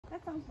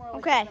sounds more like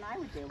Okay. something I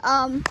would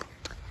do.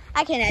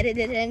 I can edit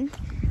it in.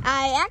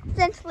 I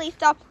accidentally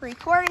stopped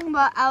recording,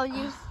 but I'll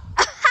use...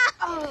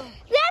 Oh.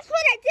 That's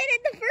what I did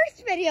in the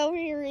first video,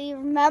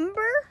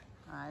 remember?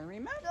 I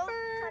remember. Don't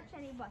touch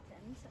any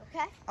buttons,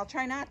 okay? I'll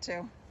try not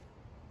to.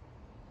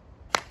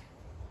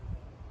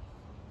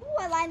 Ooh,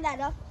 I lined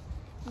that up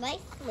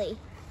nicely.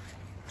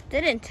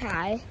 Didn't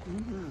I?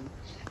 Mm-hmm.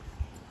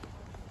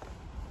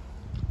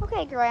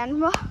 Okay,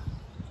 Grandma.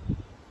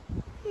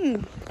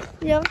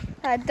 Yep,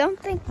 I don't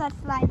think that's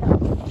lined up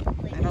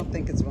correctly. I don't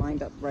think it's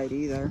lined up right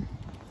either.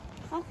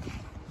 Okay.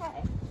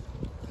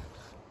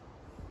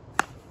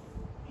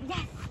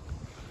 Yes.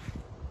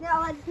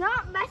 Now let's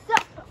not mess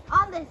up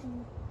on this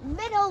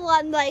middle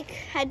one like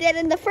I did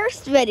in the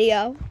first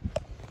video.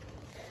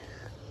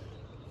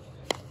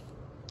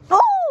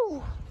 Oh!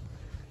 Oh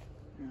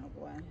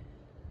boy.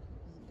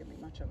 Doesn't give me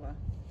much of a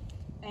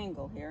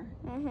angle here.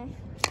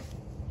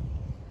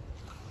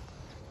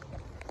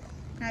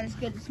 Not as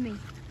good as me.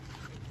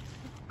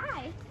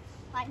 I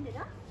lined it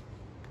up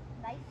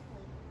nicely.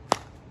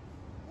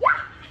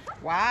 Yeah!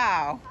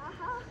 Wow.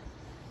 Uh-huh.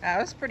 That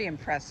was pretty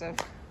impressive.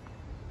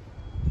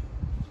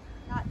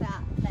 Not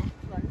that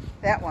one.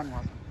 That one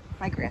wasn't.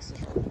 My grass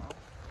is really long.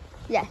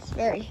 Yes,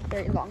 very,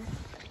 very long.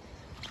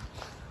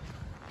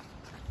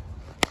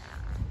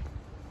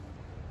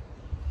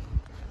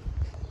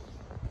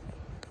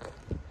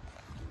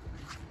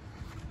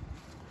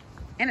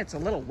 And it's a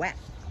little wet.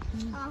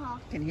 Uh-huh.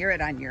 You can hear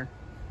it on your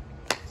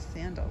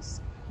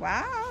sandals.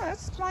 Wow,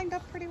 that's lined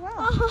up pretty well.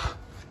 Uh-huh.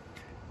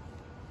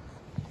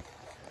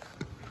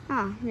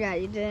 Oh, yeah,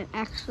 you didn't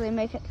actually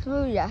make it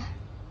through yet.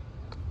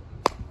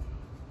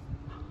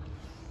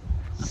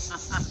 This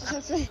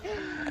is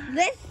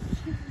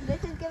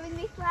giving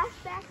me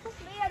flashbacks of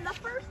me in the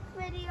first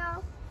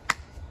video.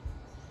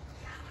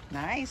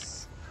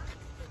 Nice.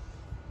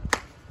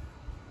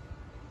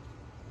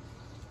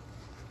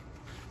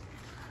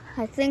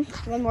 I think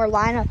one more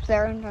line up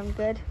there and I'm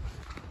good.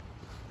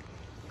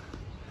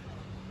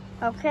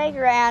 Okay,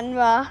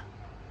 Grandma.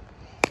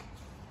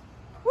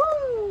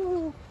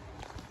 Woo!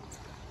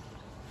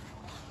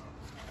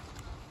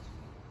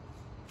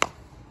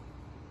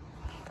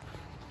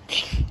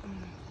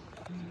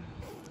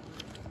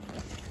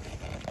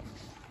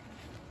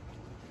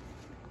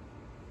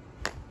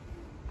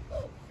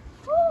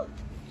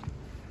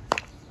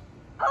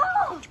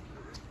 Oh!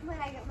 When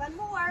I get one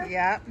more.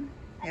 Yep.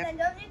 And then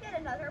don't you get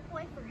another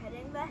point for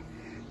hitting this?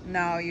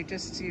 No, you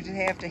just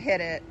have to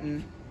hit it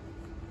and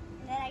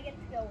And then I get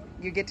to go.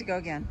 you get to go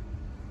again.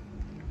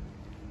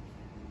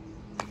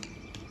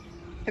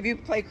 Have you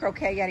played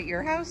croquet yet at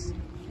your house?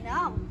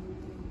 No.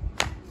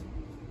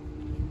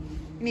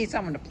 You need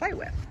someone to play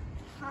with.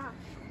 Huh.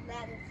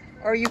 That is.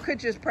 Or you could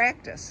just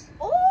practice.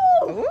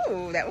 Oh!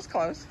 Ooh, that was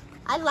close.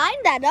 I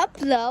lined that up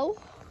though.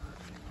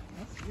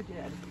 Yes, you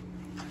did.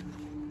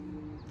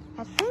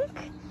 I think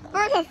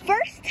for the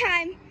first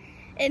time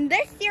in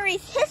this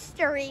series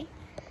history,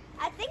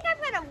 I think I'm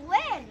gonna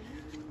win.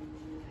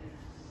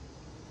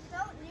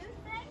 Don't you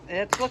think?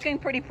 It's looking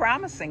pretty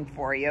promising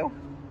for you.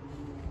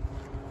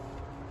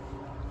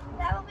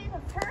 That will be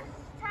the first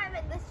time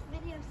in this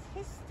video's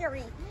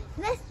history.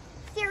 This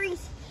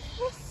series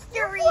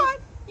history.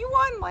 You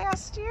won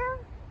last year.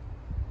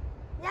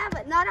 Yeah,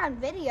 but not on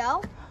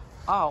video.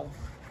 Oh.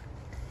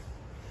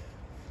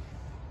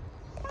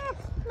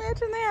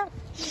 Imagine that.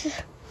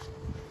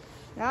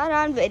 Not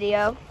on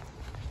video.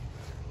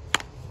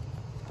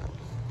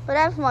 But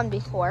I've won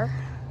before.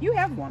 You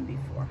have won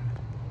before.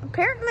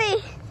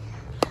 Apparently,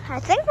 I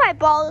think her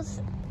ball is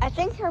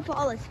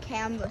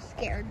canvas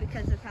scared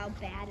because of how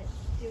bad it's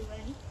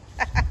doing.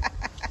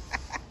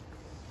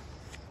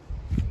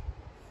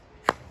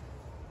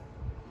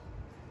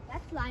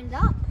 That's lined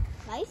up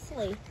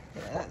nicely.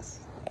 Yes.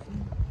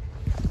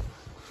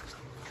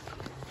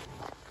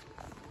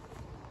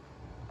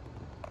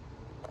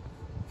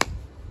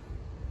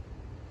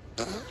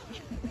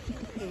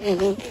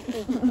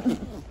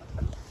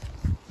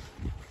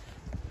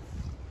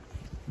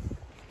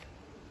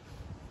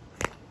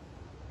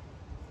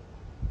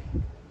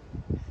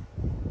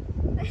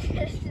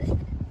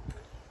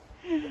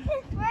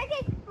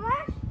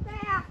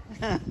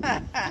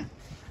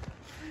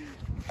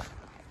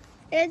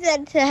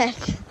 Isn't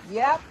it?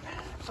 Yep,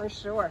 for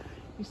sure.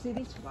 You see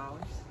these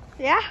flowers?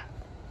 Yeah.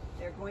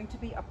 They're going to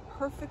be a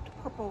perfect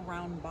purple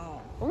round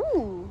ball.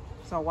 Ooh.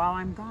 So while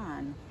I'm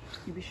gone,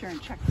 you be sure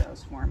and check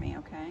those for me,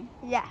 okay?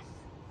 Yes.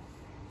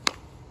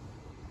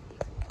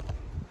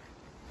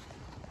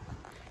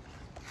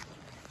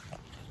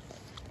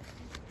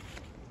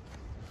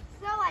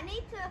 So I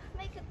need to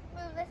make it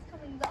move this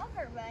coming the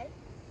other way.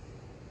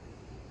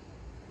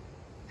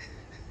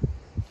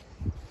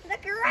 The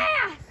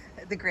grass!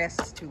 The grass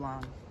is too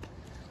long.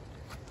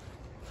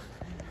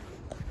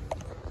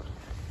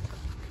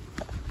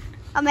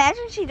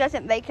 Imagine she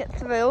doesn't make it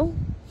through.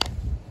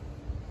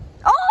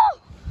 Oh!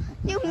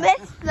 You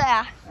missed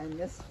that. I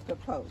missed the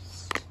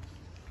post.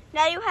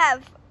 Now you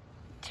have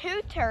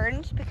 2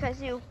 turns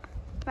because you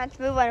meant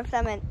to move one of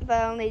them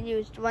but only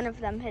used one of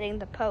them hitting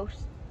the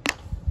post.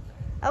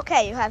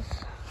 Okay, you have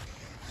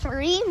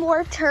 3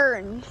 more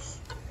turns.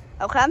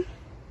 Okay?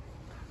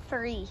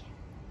 3.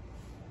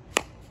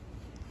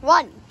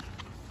 1.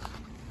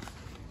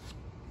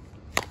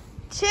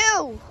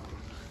 2.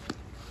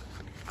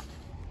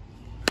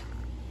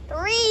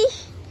 3.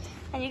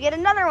 And you get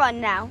another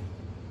one now.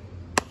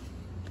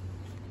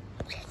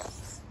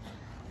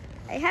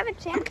 I have a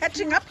chance. I'm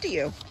catching up to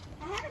you.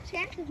 I have a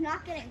chance of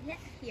not getting hit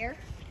here.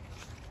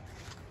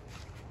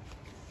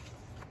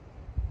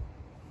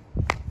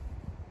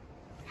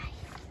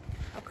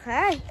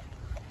 Okay.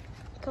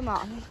 Come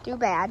on, do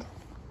bad.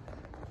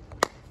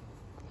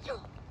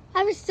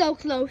 I was so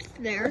close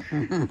there.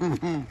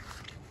 No!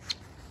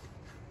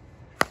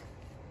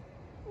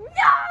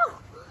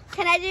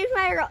 Can I do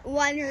my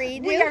one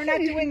redo? We are not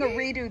doing a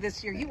redo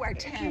this year. You are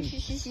 10.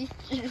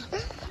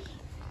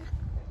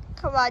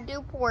 Come on,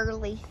 do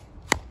poorly.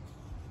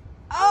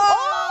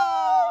 Oh!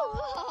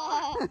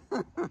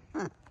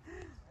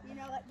 You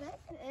know what this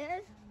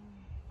is?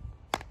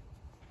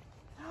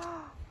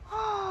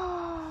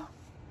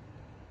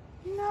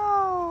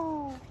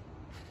 No.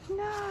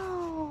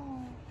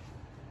 No.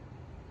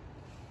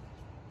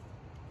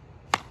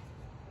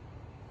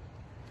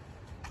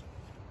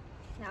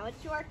 Now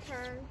it's your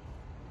turn.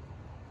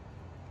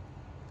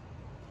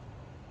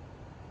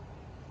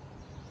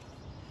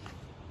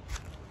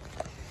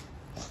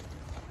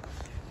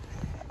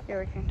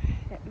 You're gonna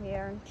hit me,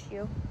 aren't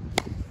you?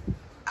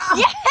 Oh.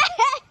 Yeah!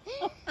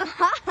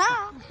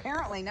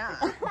 Apparently not.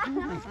 I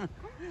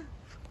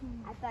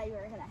thought you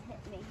were gonna hit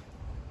me.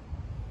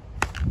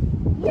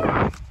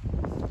 Yes!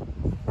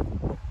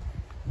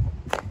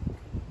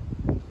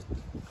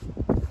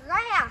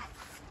 Grass!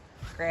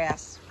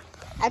 Grass.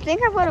 I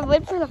think I'm gonna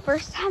win for the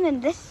first time in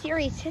this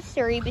series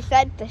history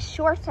besides the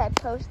shorts I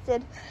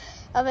posted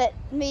of it,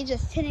 me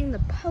just hitting the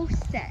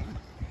post end.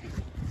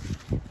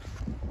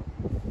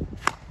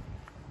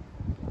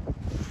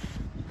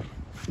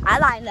 I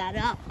lined that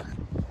up.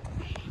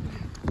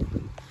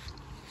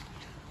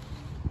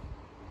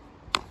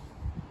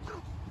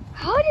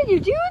 How did you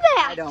do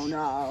that? I don't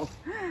know.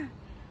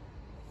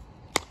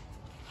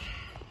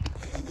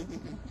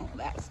 Oh,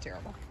 that was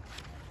terrible.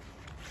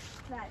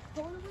 That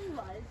totally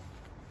was.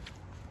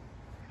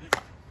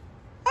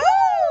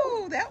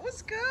 Oh, that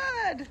was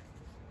good.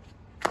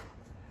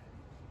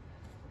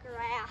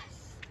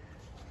 Grass.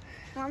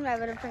 Normally I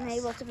would have been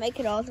able to make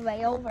it all the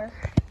way over.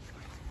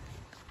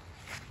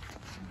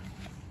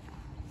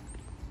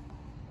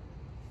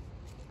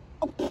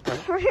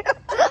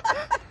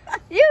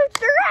 You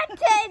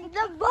threatened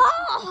the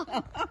ball!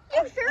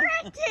 You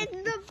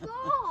threatened the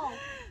ball!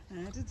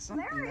 I did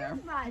something Where there.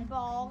 is my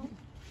ball?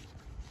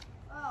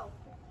 Oh.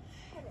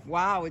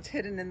 Wow, it's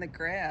hidden in the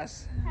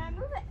grass. Can I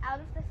move it out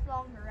of this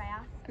long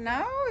grass?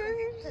 No,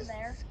 To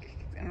there.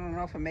 I don't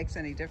know if it makes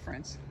any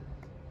difference.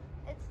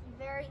 It's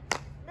very...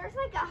 There's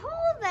like a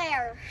hole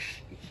there.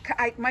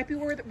 I might be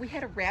where we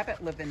had a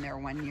rabbit live in there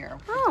one year.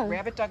 Oh.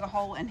 Rabbit dug a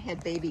hole and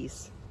had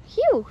babies.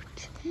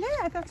 Cute. Yeah,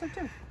 I thought so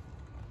too.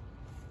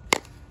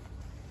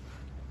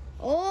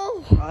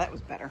 Oh. Oh, that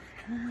was better.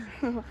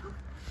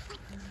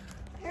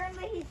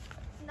 Apparently he's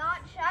not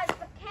shy of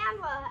the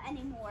camera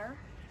anymore.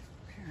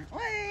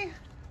 Apparently.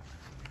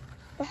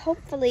 But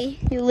hopefully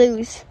you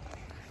lose.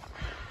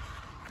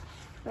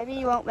 Maybe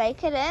you won't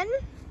make it in.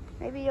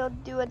 Maybe you'll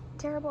do a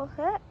terrible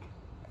hit.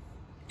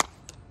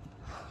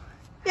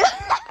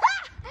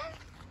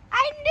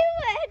 I knew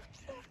it!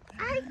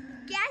 I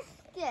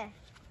guessed it.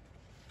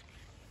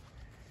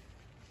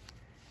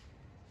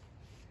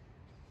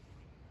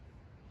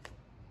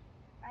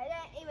 I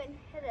didn't even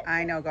hit it.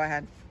 I know, go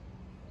ahead.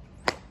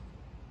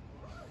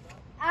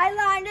 I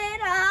lined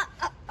it up.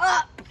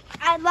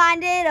 I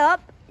lined it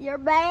up. You're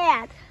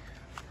bad.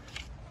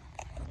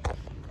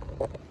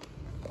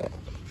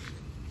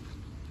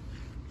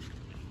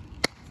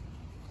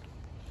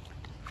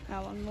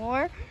 Now one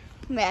more.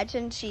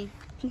 Imagine she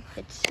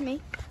hits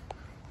me.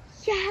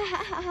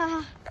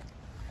 Yeah.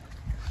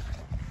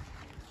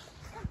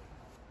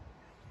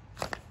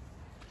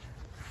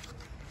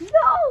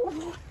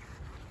 No.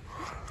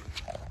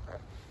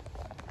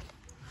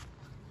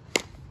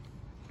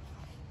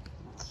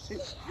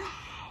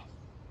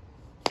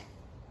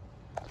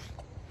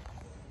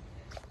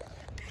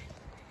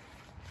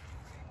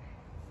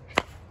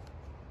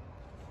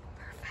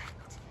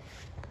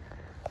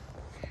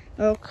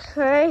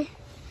 Okay.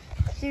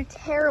 Do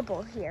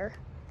terrible here.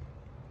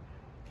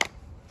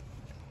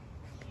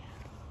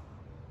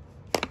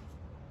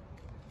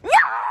 No!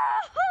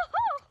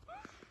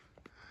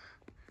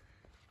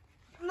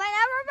 Whenever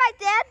my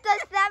dad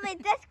does that, we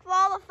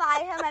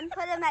disqualify him and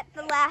put him at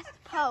the last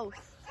post.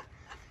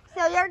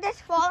 So you're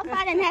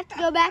disqualified and have to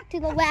go back to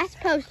the last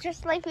post,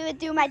 just like we would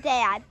do my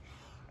dad.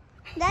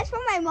 That's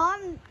what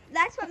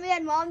me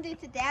and mom do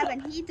to dad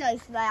when he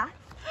does that.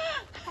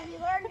 Have you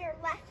learned your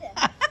lesson?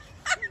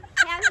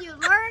 Have you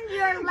learned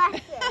your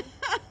lesson?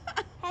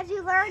 Have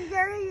you learned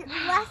your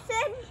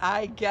lesson?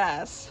 I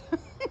guess.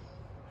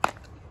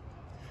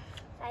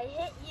 I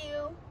hit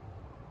you.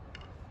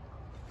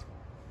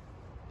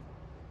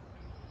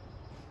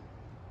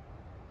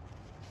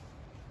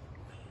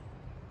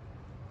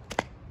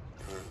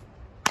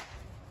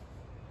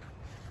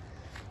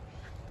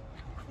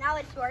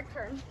 it's your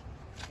turn.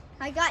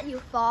 I got you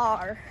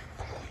far.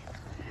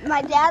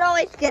 My dad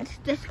always gets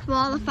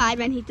disqualified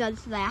when he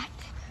does that.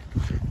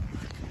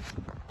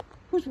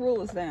 Whose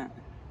rule is that?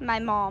 My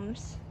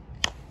mom's.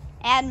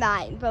 And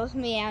mine. Both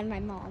me and my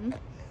mom.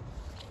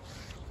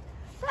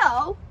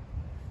 So.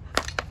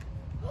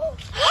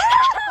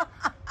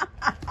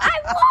 I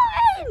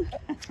won!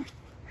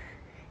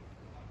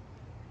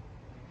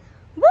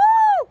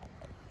 Woo!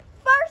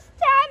 First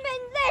time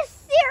in this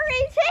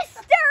series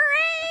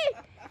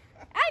history!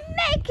 I'm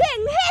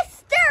making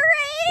history!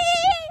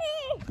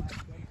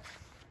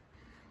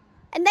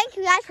 And thank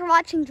you guys for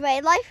watching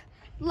Dre Life.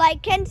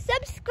 Like and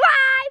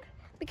subscribe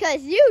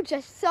because you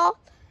just saw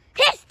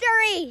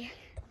history!